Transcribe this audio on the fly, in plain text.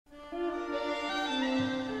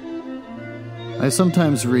I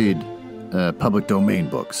sometimes read public domain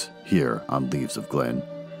books here on Leaves of Glen,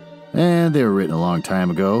 and they were written a long time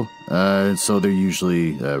ago, so they're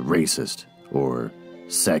usually racist or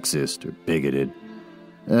sexist or bigoted.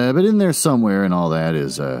 But in there somewhere and all that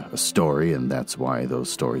is a story, and that's why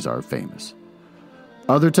those stories are famous.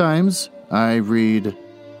 Other times, I read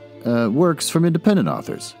works from independent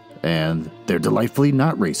authors, and they're delightfully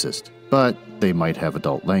not racist, but they might have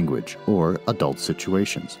adult language or adult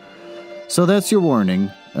situations. So that's your warning,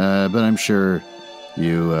 but I'm sure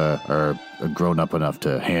you are grown up enough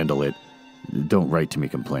to handle it. Don't write to me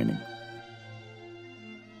complaining.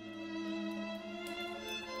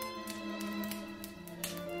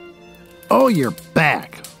 Oh, you're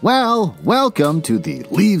back. Well, welcome to the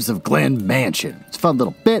Leaves of Glen Mansion. It's a fun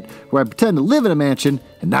little bit where I pretend to live in a mansion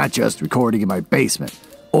and not just recording in my basement.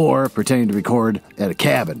 Or pretending to record at a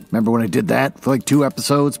cabin. Remember when I did that for like 2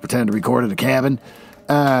 episodes, pretending to record at a cabin?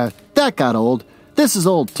 That got old. This is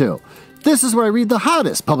old too. This is where I read the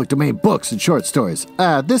hottest public domain books and short stories.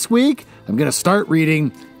 This week, I'm going to start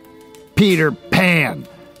reading Peter Pan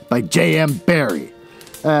by J.M. Barrie.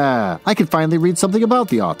 I can finally read something about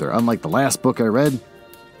the author, unlike the last book I read.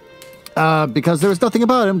 Because there was nothing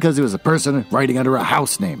about him, because he was a person writing under a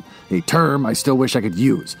house name, a term I still wish I could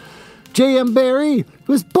use. J.M. Barrie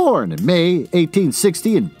was born in May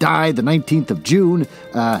 1860 and died the 19th of June,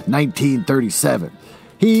 1937.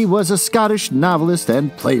 He was a Scottish novelist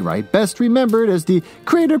and playwright, best remembered as the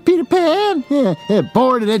creator of Peter Pan.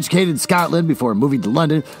 Born and educated in Scotland before moving to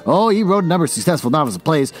London, he wrote a number of successful novels and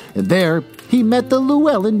plays, and there he met the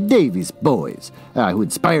Llewellyn Davies boys, who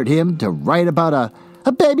inspired him to write about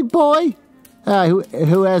a baby boy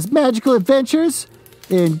who has magical adventures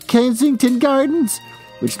in Kensington Gardens,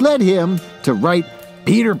 which led him to write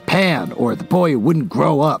Peter Pan, or The Boy Who Wouldn't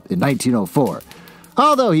Grow Up, in 1904.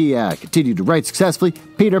 Although he continued to write successfully,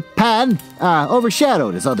 Peter Pan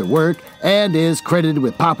overshadowed his other work and is credited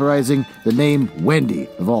with popularizing the name Wendy,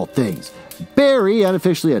 of all things. Barrie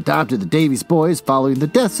unofficially adopted the Davies boys following the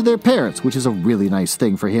deaths of their parents, which is a really nice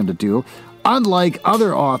thing for him to do. Unlike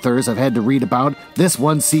other authors I've had to read about, this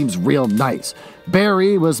one seems real nice.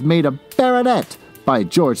 Barrie was made a baronet by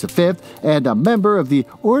George V and a member of the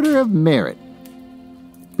Order of Merit.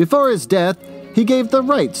 Before his death, he gave the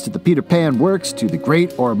rights to the Peter Pan works to the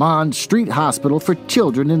Great Ormond Street Hospital for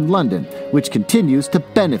Children in London, which continues to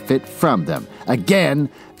benefit from them. Again,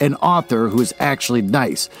 an author who is actually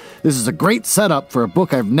nice. This is a great setup for a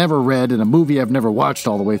book I've never read and a movie I've never watched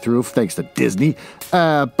all the way through, thanks to Disney.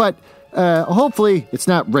 But hopefully it's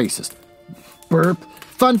not racist. Burp.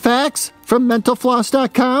 Fun facts from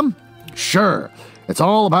mentalfloss.com? Sure. It's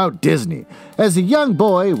all about Disney. As a young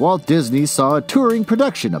boy, Walt Disney saw a touring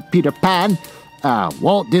production of Peter Pan.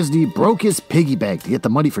 Walt Disney broke his piggy bank to get the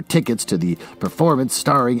money for tickets to the performance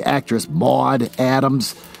starring actress Maude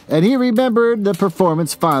Adams, and he remembered the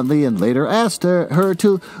performance fondly and later asked her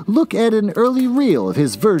to look at an early reel of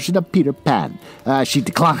his version of Peter Pan. She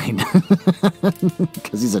declined,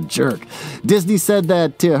 because he's a jerk. Disney said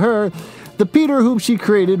that to her, the Peter whom she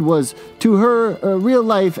created was to her real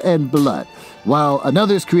life and blood, while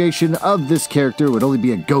another's creation of this character would only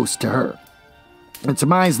be a ghost to her. And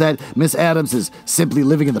surmised that Miss Adams is simply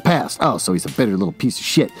living in the past. Oh, so he's a bitter little piece of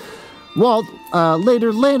shit. Walt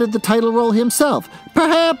later landed the title role himself,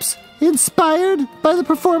 perhaps inspired by the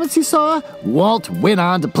performance he saw. Walt went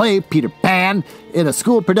on to play Peter Pan in a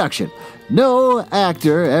school production. No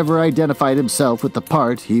actor ever identified himself with the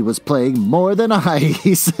part he was playing more than I,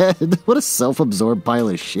 he said. What a self-absorbed pile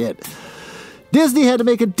of shit. Disney had to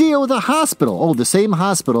make a deal with a hospital. The same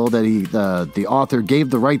hospital that the author gave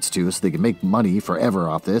the rights to so they could make money forever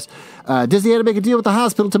off this. Disney had to make a deal with the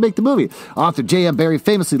hospital to make the movie. Author J.M. Barrie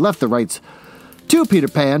famously left the rights to Peter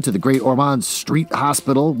Pan to the Great Ormond Street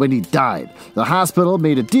Hospital when he died. The hospital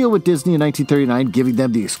made a deal with Disney in 1939, giving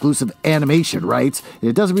them the exclusive animation rights.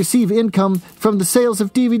 It doesn't receive income from the sales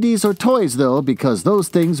of DVDs or toys, though, because those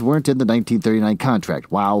things weren't in the 1939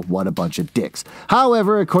 contract. Wow, what a bunch of dicks.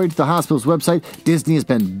 However, according to the hospital's website, Disney has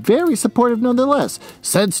been very supportive nonetheless.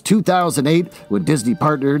 Since 2008, when Disney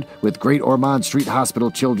partnered with Great Ormond Street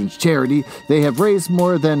Hospital Children's Charity, they have raised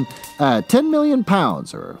more than £10 million, or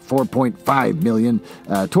 $4.5 million,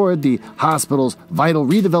 toward the hospital's vital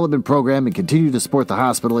redevelopment program and continue to support the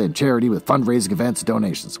hospital and charity with fundraising events and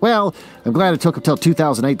donations. Well, I'm glad it took until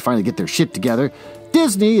 2008 to finally get their shit together.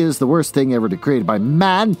 Disney is the worst thing ever created by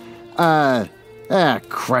man.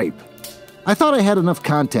 Cripe. I thought I had enough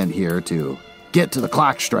content here to get to the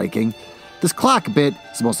clock striking. This clock bit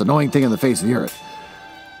is the most annoying thing on the face of the earth.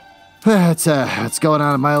 What's going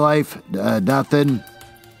on in my life? Nothing.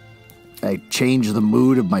 I changed the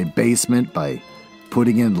mood of my basement by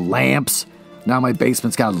putting in lamps Now my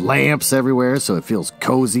basement's got lamps everywhere, so it feels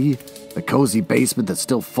cozy. A cozy basement that's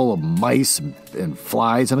still full of mice and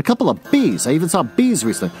flies and a couple of bees. I even saw bees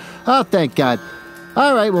recently. Oh, thank God.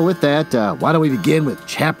 All right, well, with that, why don't we begin with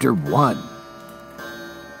Chapter 1?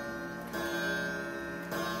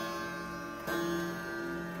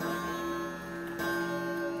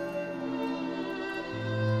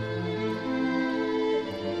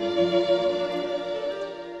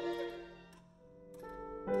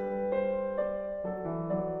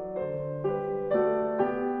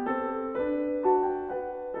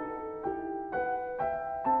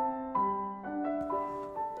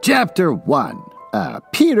 Chapter 1.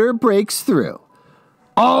 Peter breaks through.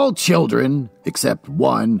 All children, except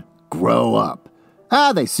one, grow up.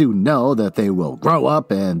 They soon know that they will grow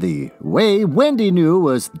up, and the way Wendy knew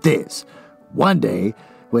was this. One day,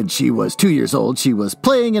 when she was 2 years old, she was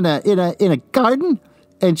playing in a garden,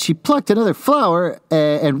 and she plucked another flower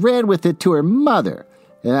and ran with it to her mother.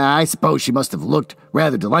 I suppose she must have looked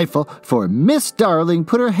rather delightful, for Miss Darling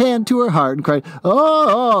put her hand to her heart and cried,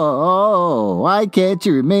 "Oh, why can't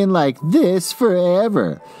you remain like this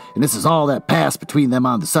forever?" And this is all that passed between them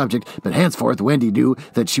on the subject, but henceforth Wendy knew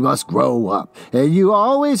that she must grow up. And you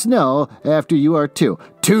always know after you are 2.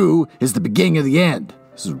 2 is the beginning of the end.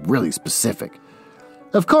 This is really specific.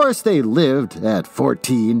 Of course, they lived at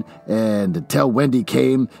 14, and until Wendy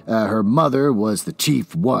came, her mother was the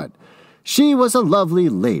chief one. She was a lovely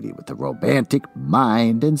lady with a romantic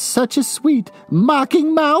mind and such a sweet,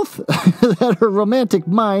 mocking mouth that her romantic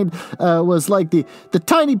mind was like the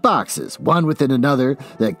tiny boxes, one within another,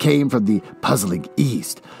 that came from the puzzling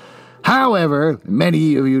East. However,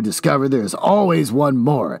 many of you discover there's always one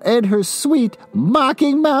more, and her sweet,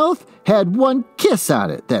 mocking mouth had one kiss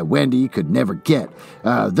on it that Wendy could never get,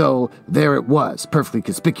 though there it was, perfectly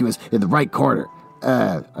conspicuous in the right corner.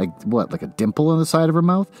 Like a dimple on the side of her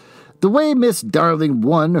mouth? The way Miss Darling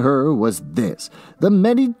won her was this. The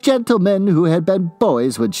many gentlemen who had been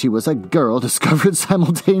boys when she was a girl discovered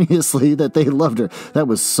simultaneously that they loved her. That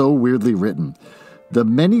was so weirdly written. The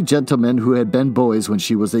many gentlemen who had been boys when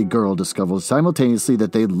she was a girl discovered simultaneously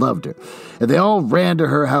that they loved her. And they all ran to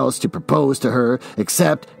her house to propose to her,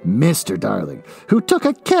 except Mr. Darling, who took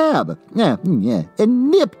a cab, and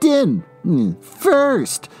nipped in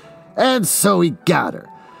first. And so he got her.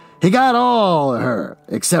 He got all of her,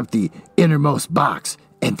 except the innermost box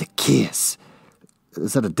and the kiss.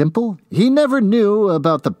 Is that a dimple? He never knew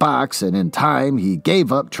about the box, and in time he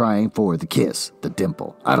gave up trying for the kiss, the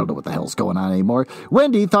dimple. I don't know what the hell's going on anymore.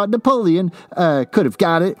 Wendy thought Napoleon could have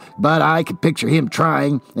got it, but I could picture him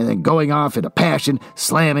trying and then going off in a passion,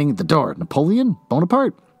 slamming the door. Napoleon?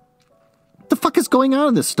 Bonaparte? What the fuck is going on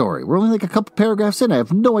in this story? We're only like a couple paragraphs in. I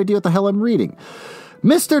have no idea what the hell I'm reading.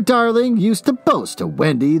 Mr. Darling used to boast to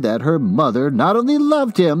Wendy that her mother not only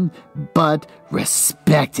loved him, but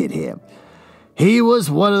respected him. He was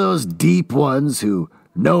one of those deep ones who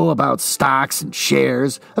know about stocks and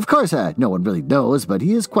shares. Of course, no one really knows, but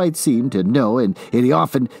he has quite seemed to know, and he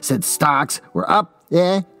often said stocks were up,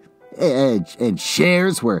 and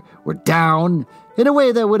shares were down, in a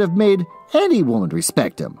way that would have made any woman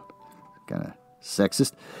respect him. Kind of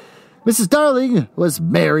sexist. Mrs. Darling was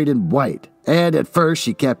married and white, and at first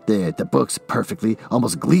she kept the books perfectly,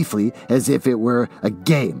 almost gleefully, as if it were a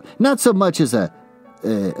game. Not so much as a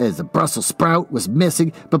Brussels sprout was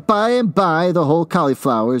missing, but by and by the whole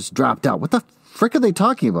cauliflowers dropped out. What the frick are they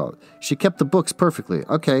talking about? She kept the books perfectly.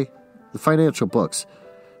 Okay, the financial books.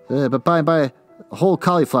 But by and by, whole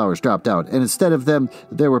cauliflowers dropped out, and instead of them,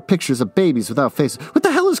 there were pictures of babies without faces. What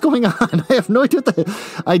the hell is going on? I have no idea.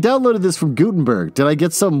 I downloaded this from Gutenberg. Did I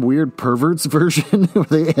get some weird perverts version where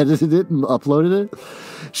they edited it and uploaded it?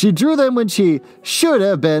 She drew them when she should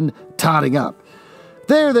have been totting up.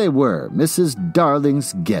 There they were, Mrs.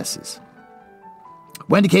 Darling's guesses.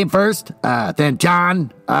 Wendy came first, then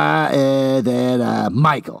John, and then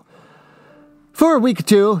Michael. For a week or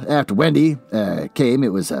two after Wendy came,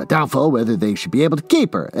 it was doubtful whether they should be able to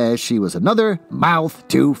keep her, as she was another mouth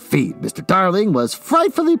to feed. Mr. Darling was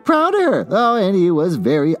frightfully proud of her, and he was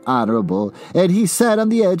very honorable, and he sat on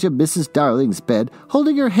the edge of Mrs. Darling's bed,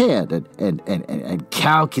 holding her hand and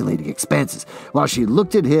calculating expenses, while she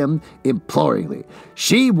looked at him imploringly.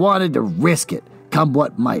 She wanted to risk it, come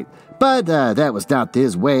what might. But that was not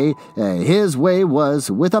his way. His way was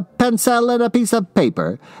with a pencil and a piece of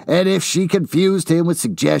paper, and if she confused him with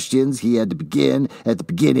suggestions, he had to begin at the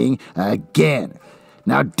beginning again.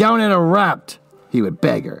 "Now don't interrupt," he would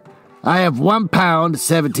beg her. "I have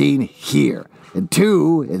 £1.17 here. and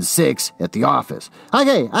 2 and 6 at the office.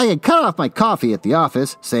 Okay, I can cut off my coffee at the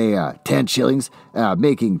office, say 10 shillings,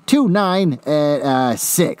 making 2 9 at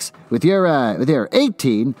 6. With your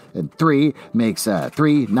 18 and 3 makes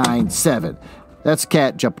 3 9 7. That's a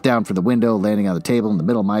cat jumped down from the window, landing on the table in the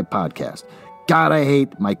middle of my podcast. God, I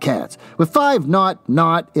hate my cats. With 5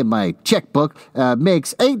 naught in my checkbook,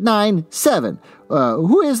 makes 8 9 7.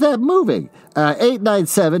 Who is that moving?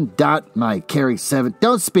 897 dot my carry 7.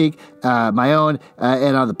 Don't speak. My own.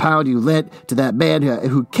 And on the pound you lent to that man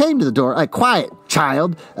who came to the door. Quiet,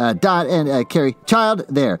 child. Dot and carry. Child,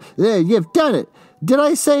 there. You've done it. Did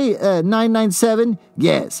I say 997?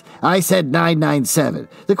 Yes, I said 997.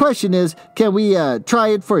 The question is, can we try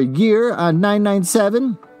it for a year on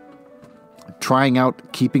 997? Trying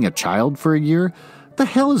out keeping a child for a year? What the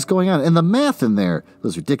hell is going on? And the math in there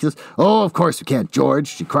was ridiculous. Oh, of course we can't, George,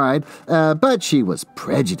 she cried. But she was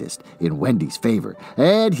prejudiced in Wendy's favor,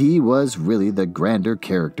 and he was really the grander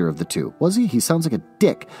character of the two. Was he? He sounds like a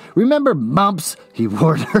dick. Remember Mumps? He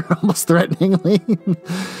warned her almost threateningly.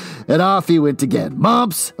 And off he went again.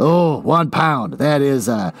 Mumps? Oh, 1 pound. That is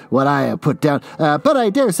what I put down. But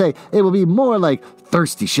I dare say it will be more like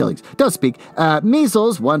thirsty shillings. Don't speak.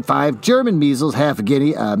 Measles, 1 5. German measles, half a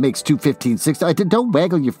guinea, makes 2 15 6. Don't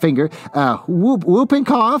waggle your finger. Whoop and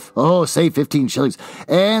cough? Oh, say 15 shillings.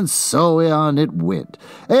 And so on it went.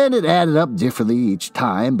 And it added up differently each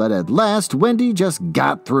time, but at last Wendy just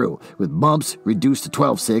got through, with mumps reduced to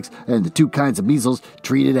 12 6, and the 2 kinds of measles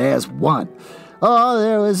treated as 1. Oh,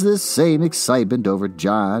 there was the same excitement over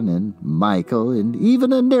John and Michael, and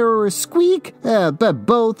even a narrower squeak, but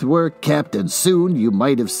both were kept, and soon you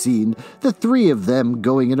might have seen the 3 of them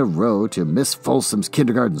going in a row to Miss Folsom's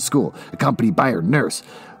kindergarten school, accompanied by her nurse.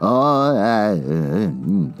 Oh,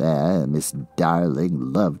 Miss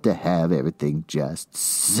Darling loved to have everything just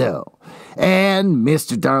so. And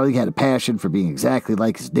Mr. Darling had a passion for being exactly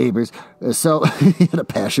like his neighbors, so he had a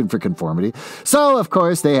passion for conformity. So, of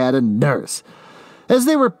course, they had a nurse. As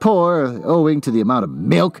they were poor, owing to the amount of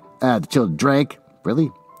milk the children drank, really,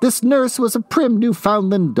 this nurse was a prim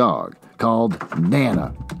Newfoundland dog called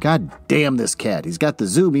Nana. God damn this cat. He's got the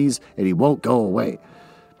zoomies, and he won't go away.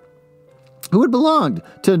 Who had belonged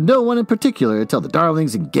to no one in particular until the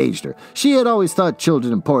Darlings engaged her. She had always thought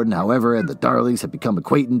children important, however, and the Darlings had become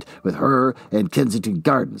acquainted with her in Kensington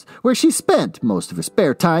Gardens, where she spent most of her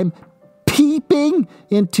spare time peeping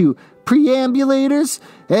into preambulators,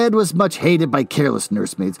 and was much hated by careless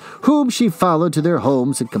nursemaids, whom she followed to their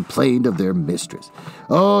homes and complained of their mistress.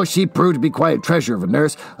 Oh, she proved to be quite a treasure of a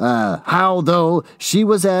nurse. How, though, she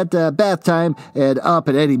was at bath time and up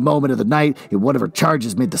at any moment of the night if one of her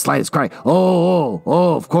charges made the slightest cry. Oh,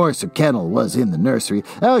 of course her kennel was in the nursery.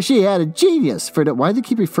 Oh, she had a genius for it. Why do they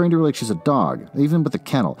keep referring to her like she's a dog, even with a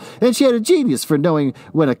kennel? And she had a genius for knowing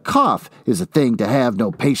when a cough is a thing to have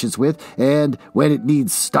no patience with, and when it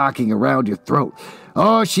needs stocking around your throat.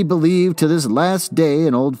 Oh, she believed to this last day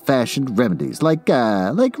in old-fashioned remedies, like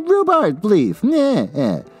rhubarb leaf.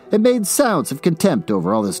 It made sounds of contempt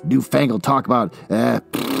over all this newfangled talk about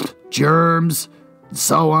germs and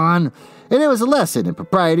so on. And it was a lesson in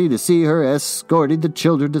propriety to see her escorting the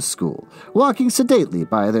children to school, walking sedately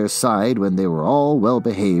by their side when they were all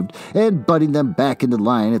well-behaved, and butting them back into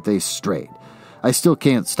line if they strayed. I still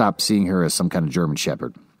can't stop seeing her as some kind of German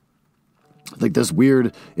shepherd. Like this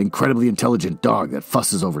weird, incredibly intelligent dog that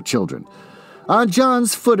fusses over children. On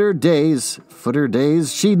John's footer days,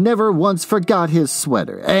 she never once forgot his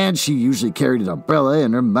sweater, and she usually carried an umbrella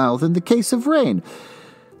in her mouth in the case of rain.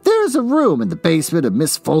 There's a room in the basement of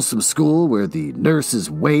Miss Folsom's school where the nurses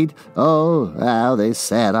wait. Oh, how they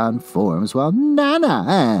sat on forms while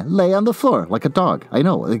Nana lay on the floor like a dog. I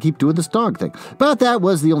know, they keep doing this dog thing. But that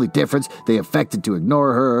was the only difference. They affected to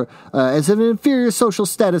ignore her as an inferior social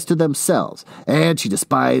status to themselves, and she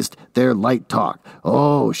despised their light talk.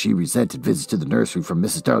 Oh, she resented visits to the nursery from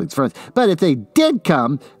Mrs. Darling's friends. But if they did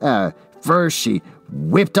come, first she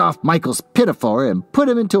whipped off Michael's pinafore and put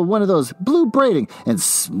him into one of those blue braiding and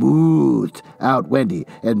smoothed out Wendy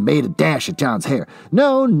and made a dash at John's hair.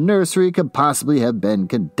 No nursery could possibly have been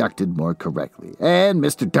conducted more correctly, and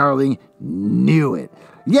Mr. Darling knew it.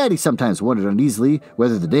 Yet he sometimes wondered uneasily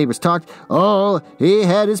whether the neighbors talked. Oh, he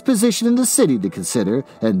had his position in the city to consider,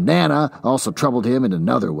 and Nana also troubled him in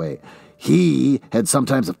another way. He had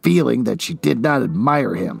sometimes a feeling that she did not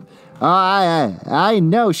admire him. I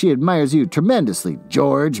know she admires you tremendously,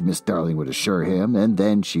 George, Miss Darling would assure him, and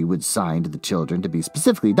then she would sign to the children to be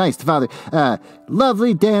specifically nice to Father.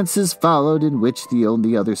 Lovely dances followed in which the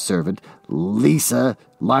only other servant, Liza,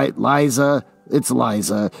 its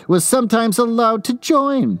Liza, was sometimes allowed to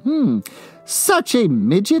join. Such a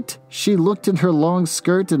midget. She looked in her long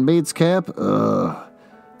skirt and maid's cap. Ugh.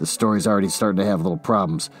 The story's already starting to have little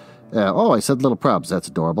problems. I said little problems. That's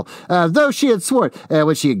adorable. Though she had sworn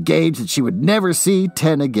when she engaged that she would never see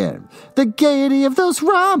 10 again. The gaiety of those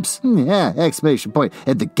romps! Exclamation point.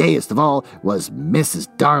 And the gayest of all was Mrs.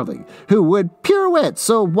 Darling, who would pirouette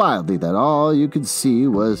so wildly that all you could see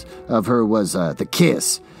of her was the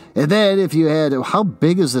kiss. And then if you had, how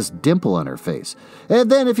big is this dimple on her face? And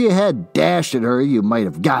then if you had dashed at her, you might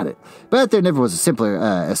have got it. But there never was a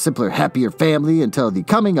simpler, happier family until the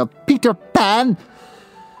coming of Peter Pan.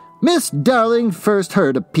 Miss Darling first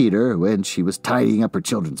heard of Peter when she was tidying up her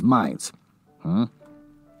children's minds. It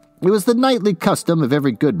was the nightly custom of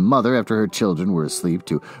every good mother after her children were asleep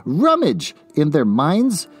to rummage in their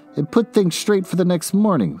minds and put things straight for the next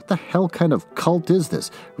morning. What the hell kind of cult is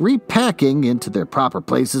this? Repacking into their proper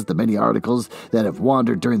places the many articles that have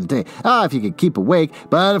wandered during the day. If you could keep awake,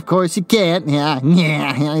 but of course you can't.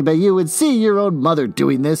 But you would see your own mother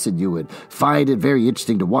doing this, and you would find it very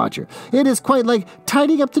interesting to watch her. It is quite like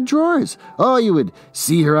tidying up the drawers. You would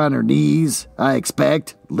see her on her knees, I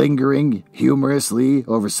expect, lingering humorously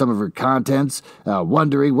over some of her contents,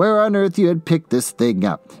 wondering where on earth you had picked this thing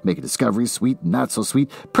up, making discoveries, sweet and not so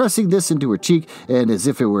sweet, pressing this into her cheek, and as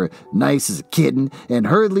if it were nice as a kitten, and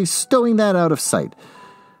hurriedly stowing that out of sight.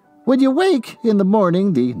 When you wake in the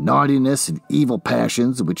morning, the naughtiness and evil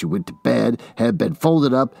passions in which you went to bed have been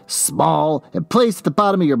folded up, small, and placed at the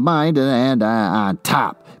bottom of your mind and on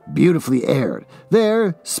top, beautifully aired.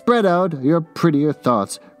 There, spread out your prettier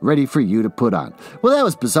thoughts, ready for you to put on. Well, that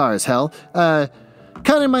was bizarre as hell.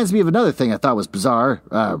 Kind of reminds me of another thing I thought was bizarre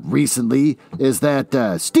recently, is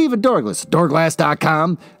that Stephen Dorglass,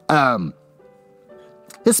 Dorglass.com,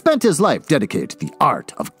 has spent his life dedicated to the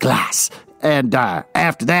art of glass. And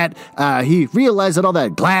after that, he realized that all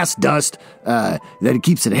that glass dust that he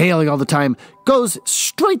keeps inhaling all the time goes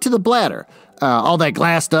straight to the bladder. All that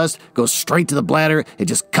glass dust goes straight to the bladder. It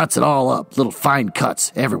just cuts it all up. Little fine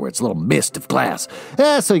cuts everywhere. It's a little mist of glass.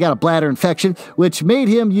 So he got a bladder infection, which made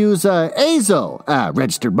him use Azo,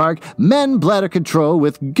 registered mark, men bladder control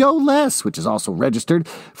with Go Less, which is also registered.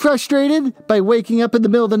 Frustrated by waking up in the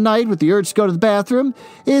middle of the night with the urge to go to the bathroom?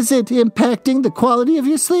 Is it impacting the quality of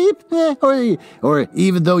your sleep? Or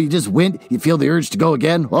even though you just went, you feel the urge to go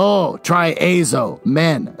again? Try Azo,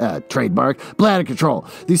 men, trademark, bladder control.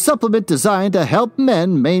 The supplement designed to help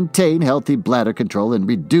men maintain healthy bladder control and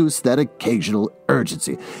reduce that occasional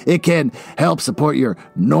urgency. It can help support your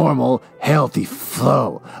normal, healthy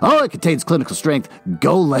flow. It contains clinical strength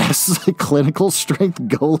Go Less. Clinical strength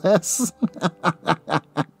Go Less?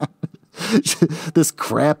 This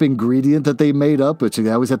crap ingredient that they made up, which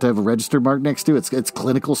they always have to have a registered mark next to, it's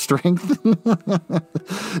clinical strength.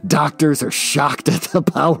 Doctors are shocked at the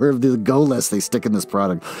power of the Go Less they stick in this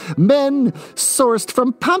product. Men sourced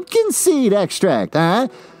from pumpkin seed extract,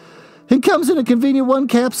 It comes in a convenient 1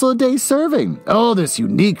 capsule a day serving. This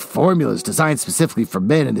unique formula is designed specifically for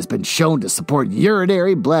men and has been shown to support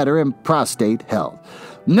urinary, bladder, and prostate health.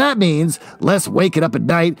 And that means less waking up at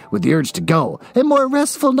night with the urge to go, and more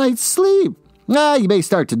restful night's sleep. You may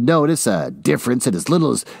start to notice a difference in as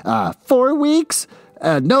little as 4 weeks.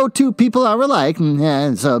 No two people are alike,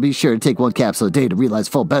 and so be sure to take 1 capsule a day to realize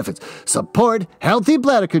full benefits. Support healthy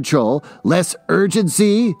bladder control, less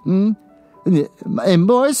urgency, and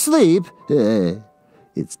more sleep.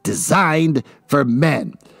 It's designed for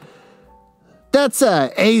men. That's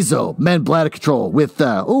Azo, men bladder control, with,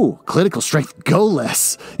 clinical strength Go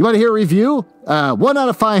Less. You want to hear a review? 1 out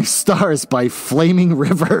of 5 stars by Flaming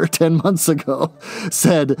River 10 months ago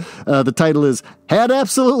said the title is, had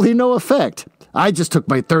absolutely no effect. I just took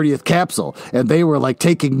my 30th capsule, and they were like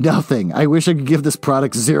taking nothing. I wish I could give this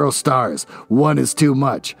product 0 stars. 1 is too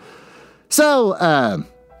much. So,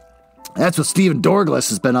 that's what Stephen Dorglass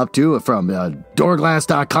has been up to from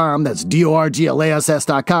Dorglass.com. That's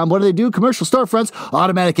Dorglass.com. What do they do? Commercial storefronts,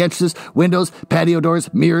 automatic entrances, windows, patio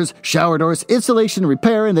doors, mirrors, shower doors, installation and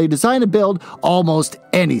repair, and they design and build almost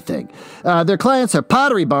anything. Their clients are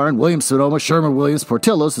Pottery Barn, Williams-Sonoma, Sherman-Williams,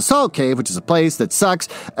 Portillo's, The Salt Cave, which is a place that sucks,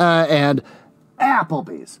 and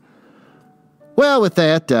Applebee's. Well, with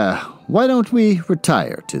that, why don't we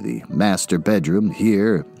retire to the master bedroom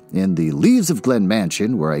here in the Leaves of Glen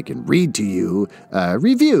Mansion, where I can read to you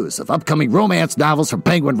reviews of upcoming romance novels from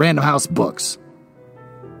Penguin Random House Books.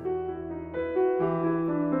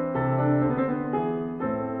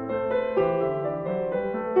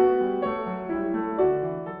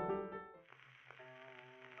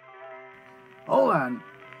 Hold on,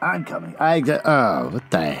 I'm coming. What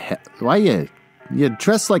the hell? Why you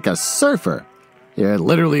dressed like a surfer? You're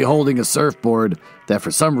literally holding a surfboard that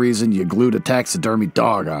for some reason you glued a taxidermy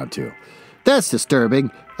dog onto. That's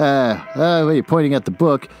disturbing. You're pointing at the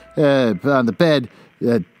book on the bed.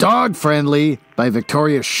 Dog Friendly by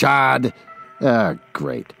Victoria Schad.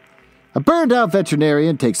 Great. A burned-out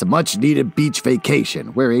veterinarian takes a much-needed beach vacation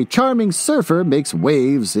where a charming surfer makes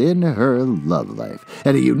waves in her love life,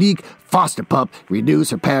 and a unique foster pup renews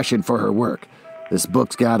her passion for her work. This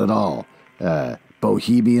book's got it all.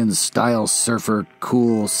 Bohemian-style surfer,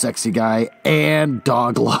 cool, sexy guy, and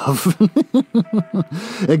dog love.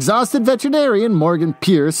 Exhausted veterinarian Morgan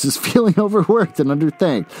Pierce is feeling overworked and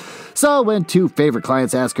underthanked. So when two favorite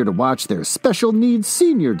clients ask her to watch their special needs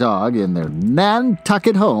senior dog in their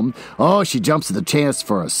Nantucket home, she jumps at the chance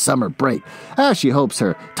for a summer break. She hopes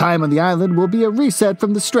her time on the island will be a reset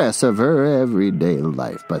from the stress of her everyday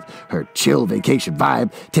life. But her chill vacation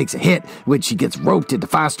vibe takes a hit when she gets roped into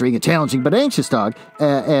fostering a challenging but anxious dog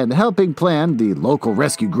and helping plan the local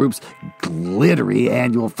rescue group's glittery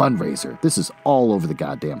annual fundraiser. This is all over the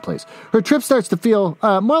goddamn place. Her trip starts to feel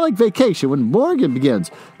more like vacation when Morgan begins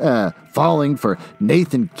falling for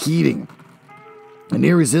Nathan Keating, an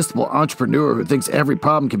irresistible entrepreneur who thinks every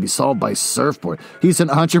problem can be solved by surfboard. He's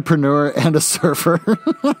an entrepreneur and a surfer.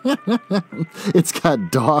 It's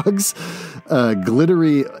got dogs,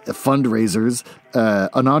 glittery fundraisers,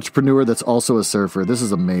 an entrepreneur that's also a surfer. This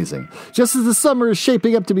is amazing. Just as the summer is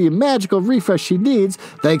shaping up to be a magical refresh she needs,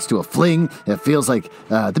 thanks to a fling that feels like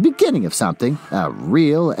the beginning of something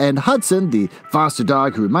real, and Hudson, the foster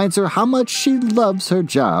dog who reminds her how much she loves her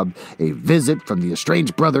job, a visit from the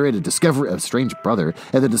estranged brother and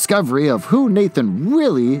the discovery of who Nathan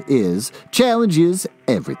really is, challenges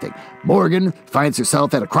everything. Morgan finds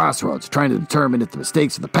herself at a crossroads, trying to determine if the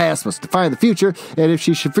mistakes of the past must define the future, and if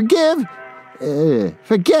she should forget,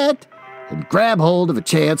 and grab hold of a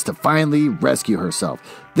chance to finally rescue herself.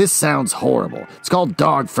 This sounds horrible. It's called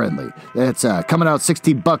Dog Friendly. It's coming out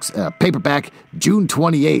 $16, paperback, June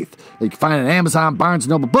 28th. You can find it on Amazon, Barnes &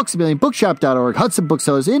 Noble Books, Bookshop.org, Hudson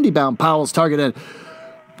Booksellers, IndieBound, Powell's, Target, and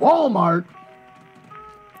Walmart.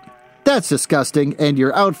 That's disgusting, and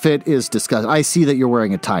your outfit is disgusting. I see that you're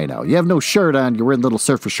wearing a tie now. You have no shirt on, you're wearing little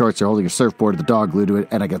surfer shorts, you're holding a surfboard with a dog glued to it,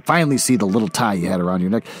 and I can finally see the little tie you had around your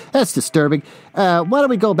neck. That's disturbing. Why don't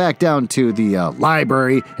we go back down to the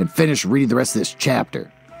library and finish reading the rest of this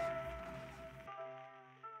chapter?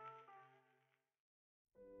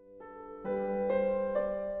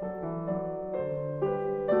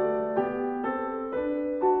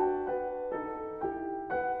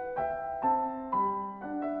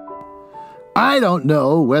 I don't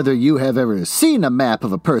know whether you have ever seen a map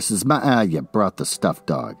of a person's mind. You brought the stuffed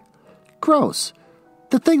dog. Gross.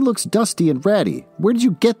 The thing looks dusty and ratty. Where did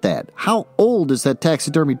you get that? How old is that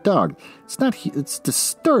taxidermy dog? It's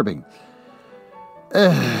disturbing.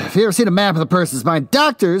 Have you ever seen a map of the person's mind?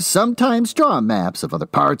 Doctors sometimes draw maps of other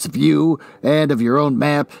parts of you, and of your own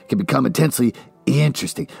map can become intensely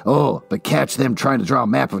interesting. But catch them trying to draw a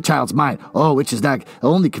map of a child's mind. Which is not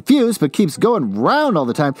only confused, but keeps going round all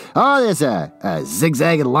the time. There's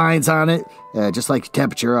zigzagging lines on it, just like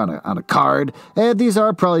temperature on a card. And these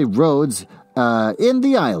are probably roads in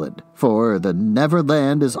the island, for the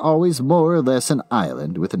Neverland is always more or less an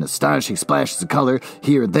island, with an astonishing splashes of color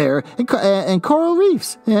here and there, and coral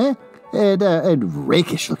reefs. And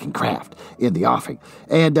rakish-looking craft in the offing,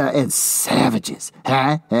 and savages,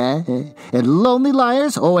 and lonely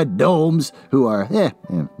liars, and gnomes, who are,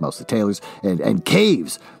 mostly tailors, and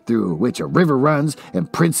caves through which a river runs,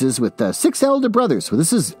 and princes with 6 elder brothers.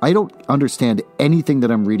 So I don't understand anything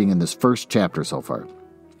that I'm reading in this first chapter so far.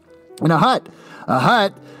 And a hut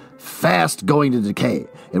fast going to decay,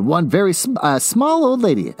 and one very small old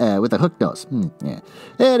lady with a hooked nose.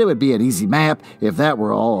 And it would be an easy map if that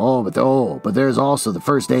were all. But there's also the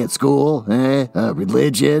first day at school,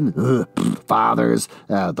 religion, fathers,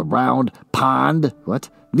 the round pond,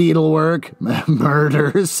 needlework,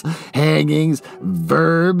 murders, hangings,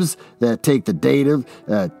 verbs that take the dative,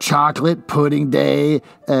 chocolate pudding day,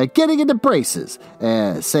 getting into braces,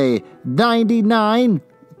 say 99.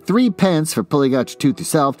 3 pence for pulling out your tooth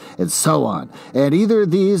yourself, and so on. And either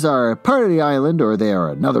these are part of the island, or they are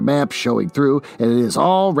another map showing through, and it is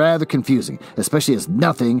all rather confusing, especially as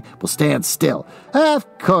nothing will stand still.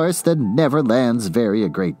 Of course, the Neverlands vary a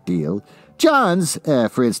great deal. John's,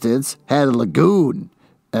 for instance, had a lagoon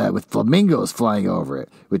with flamingos flying over it,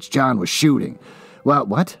 which John was shooting.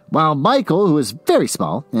 While Michael, who was very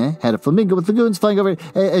small, had a flamingo with lagoons flying over it,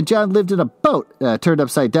 and John lived in a boat turned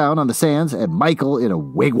upside down on the sands, and Michael in a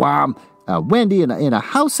wigwam, Wendy in a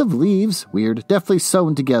house of leaves, weird, deftly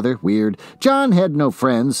sewn together, weird. John had no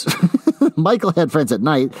friends. Michael had friends at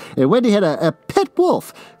night, and Wendy had a pet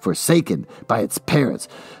wolf forsaken by its parents.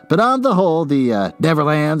 But on the whole, the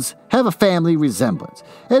Neverlands have a family resemblance.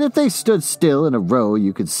 And if they stood still in a row,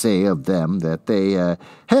 you could say of them that they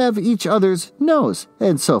have each other's nose,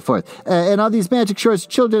 and so forth. And on these magic shores,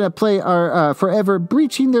 children at play are forever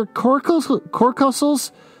breaching their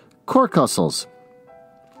corpuscles.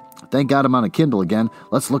 Thank God I'm on a Kindle again.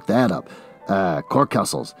 Let's look that up.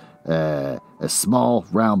 Corpuscles. A small,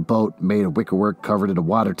 round boat made of wickerwork covered in a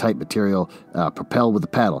watertight material, propelled with a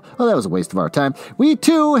paddle. Well, that was a waste of our time. We,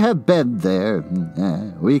 too, have been there.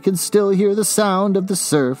 We can still hear the sound of the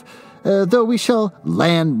surf, though we shall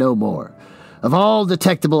land no more. Of all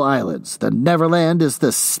detectable islands, the Neverland is the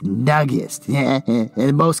snuggiest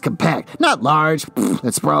and most compact. Not large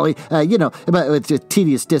and sprawly, but with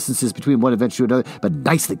tedious distances between one adventure to another, but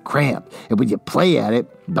nicely cramped. And when you play at it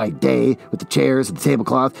by day with the chairs and the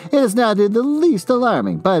tablecloth, it is not in the least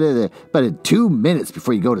alarming. But in 2 minutes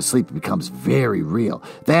before you go to sleep, it becomes very real.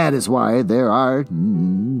 That is why there are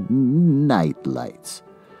night lights.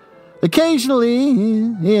 Occasionally,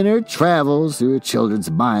 in her travels through her children's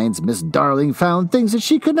minds, Miss Darling found things that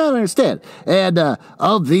she could not understand. And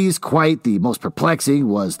of these, quite the most perplexing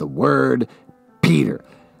was the word Peter.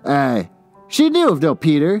 She knew of no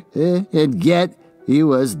Peter, and yet he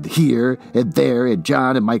was here and there in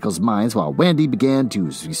John and Michael's minds, while Wendy began to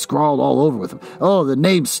be scrawled all over with them. Oh, the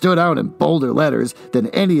name stood out in bolder letters than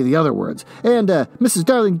any of the other words. And Mrs.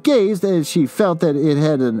 Darling gazed as she felt that it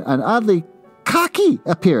had an oddly cocky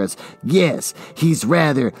appearance. Yes, he's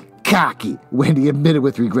rather cocky, Wendy admitted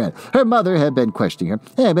with regret. Her mother had been questioning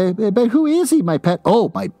her. But who is he, my pet?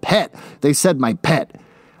 Oh, my pet. They said my pet.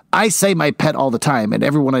 I say my pet all the time, and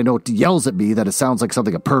everyone I know yells at me that it sounds like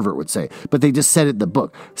something a pervert would say. But they just said it in the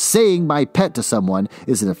book. Saying my pet to someone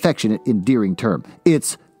is an affectionate, endearing term.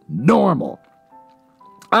 It's normal.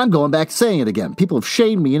 I'm going back to saying it again. People have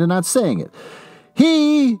shamed me into not saying it.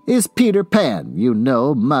 He is Peter Pan, you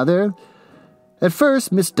know, Mother. At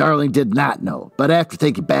first, Miss Darling did not know, but after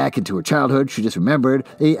thinking back into her childhood, she just remembered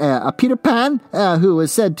a Peter Pan who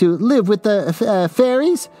was said to live with the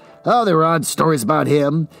fairies. Oh, there were odd stories about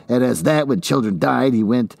him, and as that, when children died, he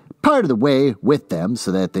went part of the way with them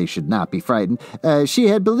so that they should not be frightened. She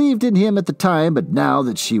had believed in him at the time, but now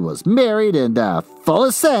that she was married and full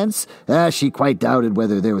of sense, she quite doubted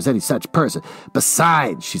whether there was any such person.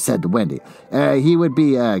 Besides, she said to Wendy, he would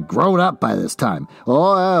be grown up by this time.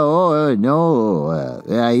 Oh, no,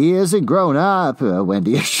 he isn't grown up,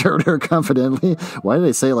 Wendy assured her confidently. Why did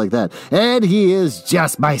they say it like that? And he is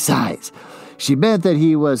just my size. She meant that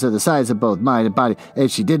he was the size of both mind and body,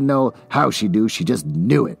 and she didn't know how she knew, she just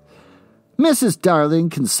knew it. Mrs. Darling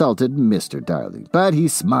consulted Mr. Darling, but he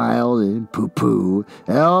smiled and pooh-pooh.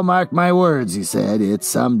 Oh, mark my words, he said, it's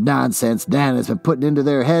some nonsense Nana's been putting into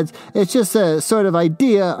their heads. It's just a sort of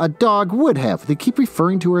idea a dog would have. They keep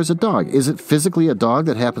referring to her as a dog. Is it physically a dog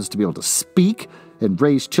that happens to be able to speak and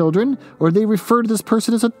raise children, or do they refer to this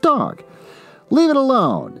person as a dog? Leave it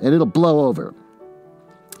alone, and it'll blow over.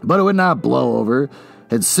 But it would not blow over,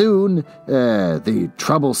 and soon the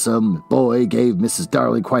troublesome boy gave Mrs.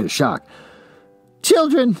 Darling quite a shock.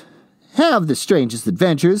 Children have the strangest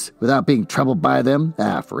adventures without being troubled by them.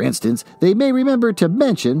 For instance, they may remember to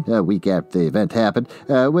mention, a week after the event happened,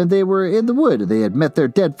 when they were in the wood, they had met their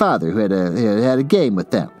dead father who had a game with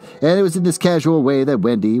them. And it was in this casual way that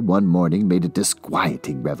Wendy, one morning, made a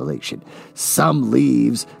disquieting revelation. Some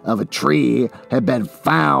leaves of a tree had been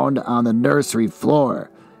found on the nursery floor,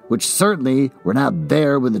 which certainly were not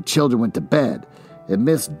there when the children went to bed. And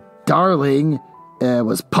Miss Darling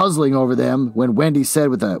was puzzling over them when Wendy said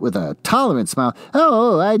with a tolerant smile,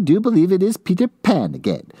 "Oh, I do believe it is Peter Pan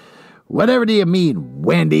again." "Whatever do you mean,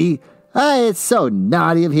 Wendy?" It's so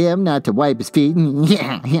naughty of him not to wipe his feet.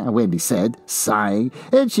 Yeah, Wendy said, sighing.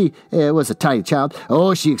 And she was a tiny child.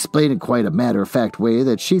 Oh, she explained in quite a matter-of-fact way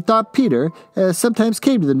that she thought Peter sometimes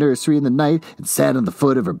came to the nursery in the night and sat on the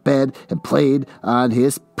foot of her bed and played on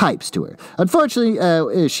his pipes to her.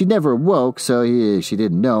 Unfortunately, she never awoke, so she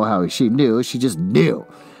didn't know how she knew. She just knew.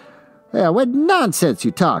 What nonsense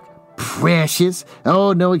you talk. Precious.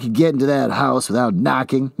 Oh, no one can get into that house without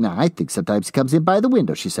knocking. Now, I think sometimes he comes in by the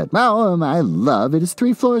window, she said. "Well, my love, it is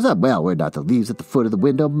 3 floors up." "Well, were not the leaves at the foot of the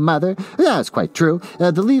window, Mother?" "That's quite true.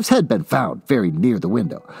 The leaves had been found very near the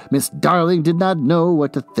window." Miss Darling did not know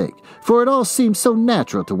what to think, for it all seemed so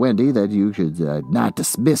natural to Wendy that you should not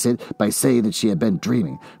dismiss it by saying that she had been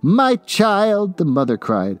dreaming. "My child," the mother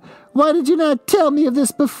cried, "why did you not tell me of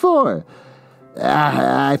this before?"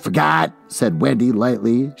 "I forgot," said Wendy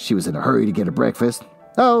lightly. She was in a hurry to get her breakfast.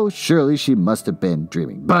 Oh, surely she must have been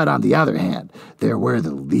dreaming. But on the other hand, there were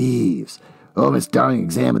the leaves. Oh, Miss Darling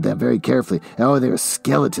examined them very carefully. Oh, they were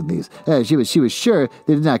skeleton leaves. She was sure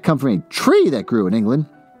they did not come from a tree that grew in England.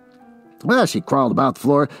 Well, she crawled about the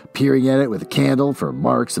floor, peering at it with a candle for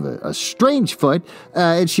marks of a strange foot,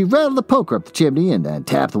 and she rattled the poker up the chimney and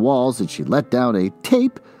tapped the walls, and she let down a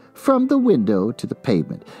tape from the window to the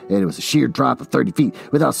pavement, and it was a sheer drop of 30 feet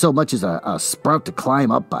without so much as a sprout to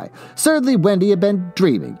climb up by. Certainly Wendy had been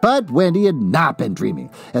dreaming, but Wendy had not been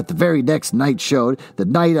dreaming. At the very next night showed, the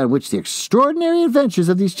night on which the extraordinary adventures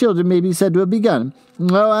of these children may be said to have begun.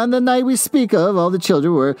 Oh, on the night we speak of, all the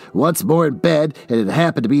children were once more in bed, and it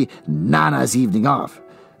happened to be Nana's evening off.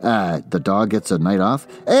 The dog gets a night off,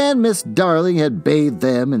 and Miss Darling had bathed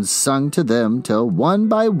them and sung to them till one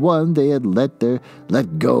by one they had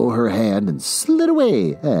let go her hand and slid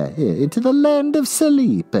away into the land of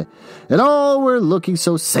sleep. And all were looking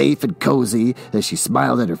so safe and cozy that she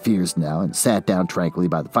smiled at her fears now and sat down tranquilly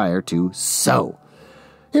by the fire to sew.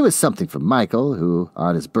 It was something for Michael, who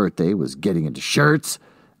on his birthday was getting into shirts.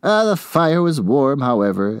 The fire was warm,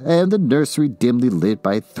 however, and the nursery dimly lit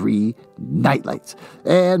by 3 nightlights.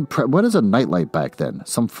 And what is a nightlight back then?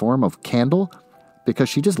 Some form of candle? Because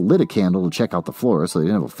she just lit a candle to check out the floor, so they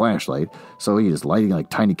didn't have a flashlight. So he is lighting like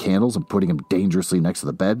tiny candles and putting them dangerously next to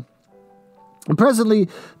the bed. And presently,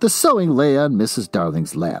 the sewing lay on Mrs.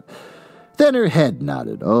 Darling's lap. Then her head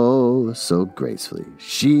nodded, oh, so gracefully.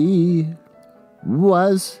 She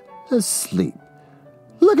was asleep.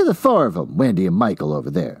 Look at the 4 of them, Wendy and Michael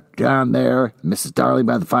over there. Down there, Mrs. Darling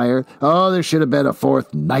by the fire. Oh, there should have been a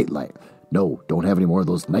 4th nightlight. No, don't have any more of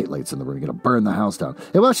those nightlights in the room. You're going to burn the house down.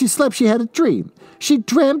 And while she slept, she had a dream. She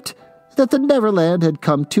dreamt that the Neverland had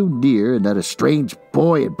come too near and that a strange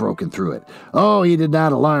boy had broken through it. Oh, he did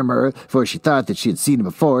not alarm her, for she thought that she had seen him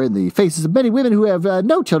before in the faces of many women who have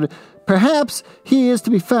no children. Perhaps he is to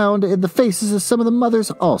be found in the faces of some of the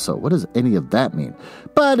mothers also. What does any of that mean?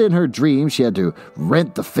 But in her dream, she had to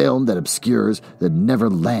rent the film that obscures the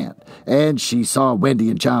Neverland, and she saw Wendy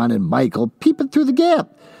and John and Michael peeping through the gap.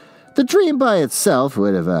 The dream by itself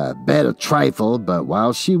would have been a trifle, but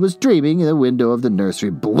while she was dreaming, the window of the nursery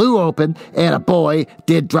blew open, and a boy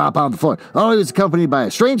did drop on the floor. Oh, he was accompanied by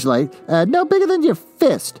a strange light, no bigger than your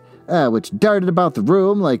fist, which darted about the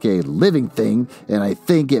room like a living thing, and I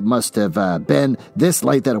think it must have been this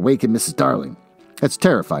light that awakened Mrs. Darling. That's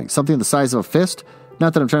terrifying. Something the size of a fist?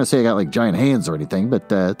 Not that I'm trying to say I got like giant hands or anything, but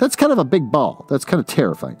that's kind of a big ball. That's kind of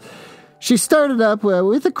terrifying. She started up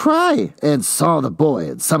with a cry and saw the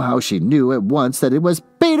boy, and somehow she knew at once that it was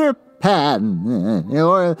Peter Pan.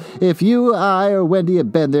 Or if you, I, or Wendy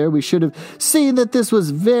had been there, we should have seen that this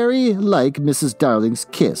was very like Mrs. Darling's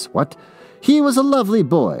kiss. What? He was a lovely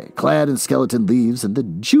boy, clad in skeleton leaves and the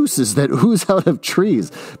juices that ooze out of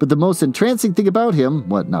trees. But the most entrancing thing about him,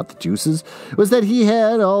 not the juices, was that he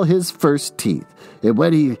had all his first teeth. And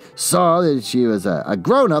when he saw that she was a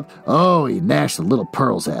grown-up, oh, he gnashed the little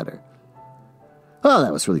pearls at her. Oh,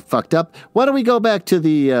 that was really fucked up. Why don't we go back to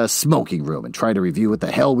the smoking room and try to review what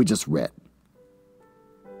the hell we just read?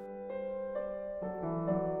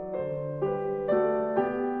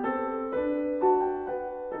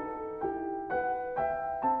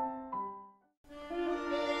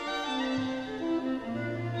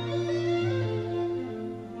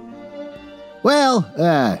 Well,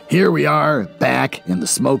 here we are back in the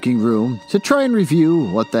smoking room to try and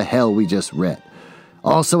review what the hell we just read.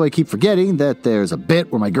 Also, I keep forgetting that there's a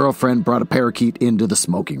bit where my girlfriend brought a parakeet into the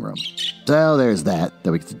smoking room. So there's that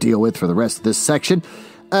we get to deal with for the rest of this section.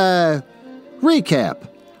 Recap.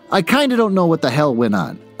 I kind of don't know what the hell went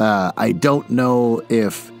on. I don't know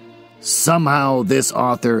if somehow this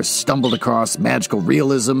author stumbled across magical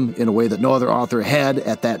realism in a way that no other author had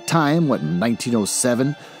at that time, in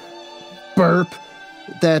 1907. Burp.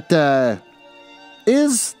 That,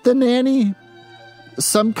 is the nanny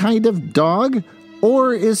some kind of dog?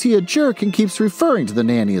 Or is he a jerk and keeps referring to the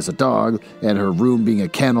nanny as a dog and her room being a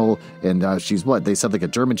kennel and she's what? They said like a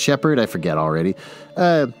German shepherd? I forget already.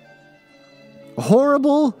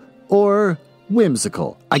 Horrible or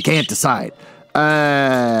whimsical? I can't decide.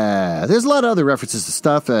 There's a lot of other references to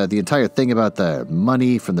stuff. The entire thing about the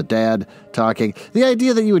money from the dad talking. The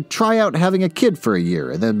idea that you would try out having a kid for a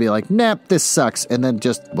year and then be like, nah, this sucks. And then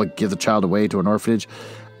just give the child away to an orphanage.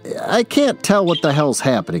 I can't tell what the hell's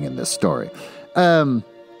happening in this story.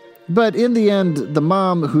 But in the end, the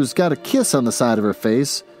mom who's got a kiss on the side of her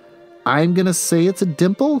face, I'm going to say it's a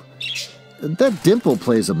dimple. That dimple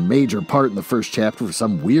plays a major part in the first chapter for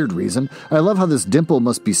some weird reason. I love how this dimple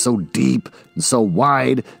must be so deep and so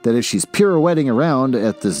wide that as she's pirouetting around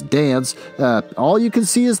at this dance, all you can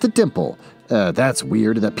see is the dimple. That's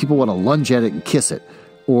weird that people want to lunge at it and kiss it.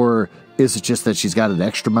 Or Is it just that she's got an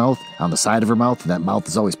extra mouth on the side of her mouth, and that mouth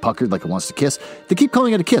is always puckered like it wants to kiss? They keep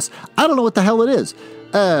calling it a kiss. I don't know what the hell it is.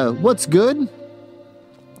 What's good?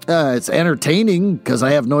 It's entertaining, because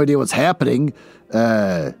I have no idea what's happening.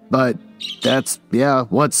 But that's,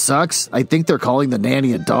 what sucks. I think they're calling the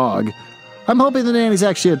nanny a dog. I'm hoping the nanny's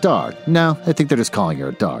actually a dog. No, I think they're just calling her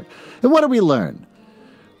a dog. And what did we learn?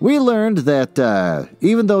 We learned that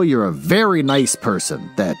even though you're a very nice person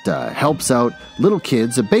that helps out little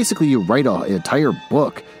kids, and basically you write an entire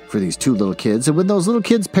book for these two little kids, and when those little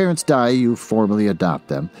kids' parents die, you formally adopt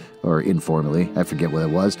them, or informally, I forget what it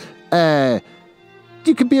was,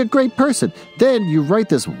 you can be a great person. Then you write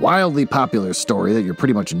this wildly popular story that you're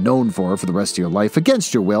pretty much known for the rest of your life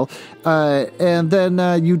against your will, and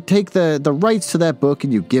then you take the rights to that book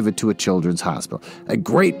and you give it to a children's hospital. A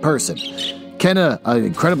great person. Can an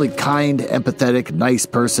incredibly kind, empathetic, nice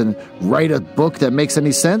person write a book that makes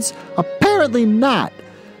any sense? Apparently not.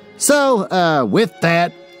 So, with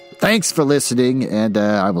that, thanks for listening, and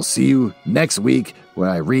I will see you next week when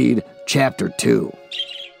I read Chapter 2.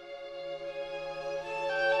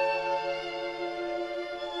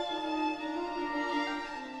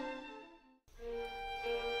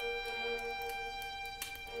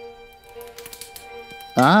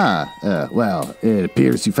 Well, it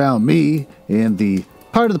appears you found me in the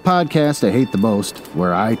part of the podcast I hate the most,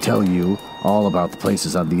 where I tell you all about the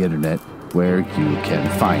places on the internet where you can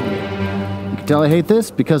find me. You can tell I hate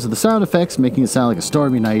this because of the sound effects making it sound like a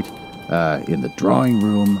stormy night in the drawing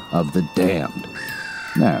room of the damned.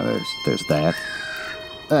 Now, there's that.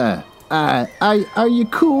 Are you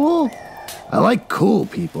cool? I like cool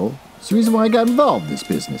people. It's the reason why I got involved in this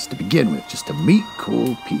business to begin with, just to meet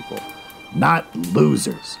cool people. Not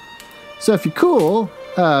losers. So if you're cool,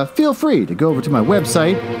 feel free to go over to my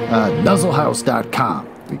website, nuzzlehouse.com.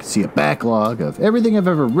 You can see a backlog of everything I've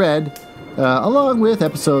ever read, along with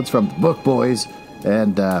episodes from the Book Boys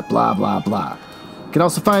and blah, blah, blah. You can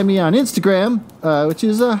also find me on Instagram, which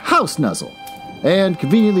is House Nuzzle. And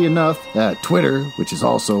conveniently enough, Twitter, which is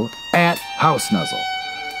also @HouseNuzzle.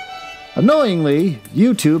 Annoyingly,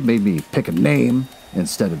 YouTube made me pick a name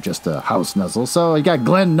instead of just a House Nuzzle, so I got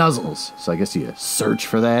Glenn Nuzzles. So I guess you search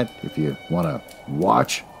for that if you want to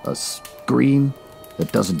watch a screen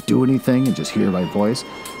that doesn't do anything and just hear my voice.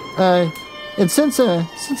 And since I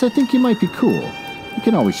think you might be cool, you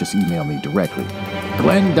can always just email me directly,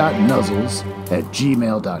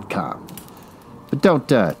 glenn.nuzzles@gmail.com. But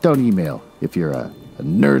don't email if you're a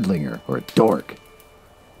nerdlinger or a dork.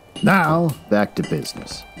 Now, back to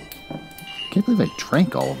business. Can't believe I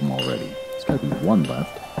drank all of them already. There's got to be one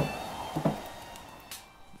left.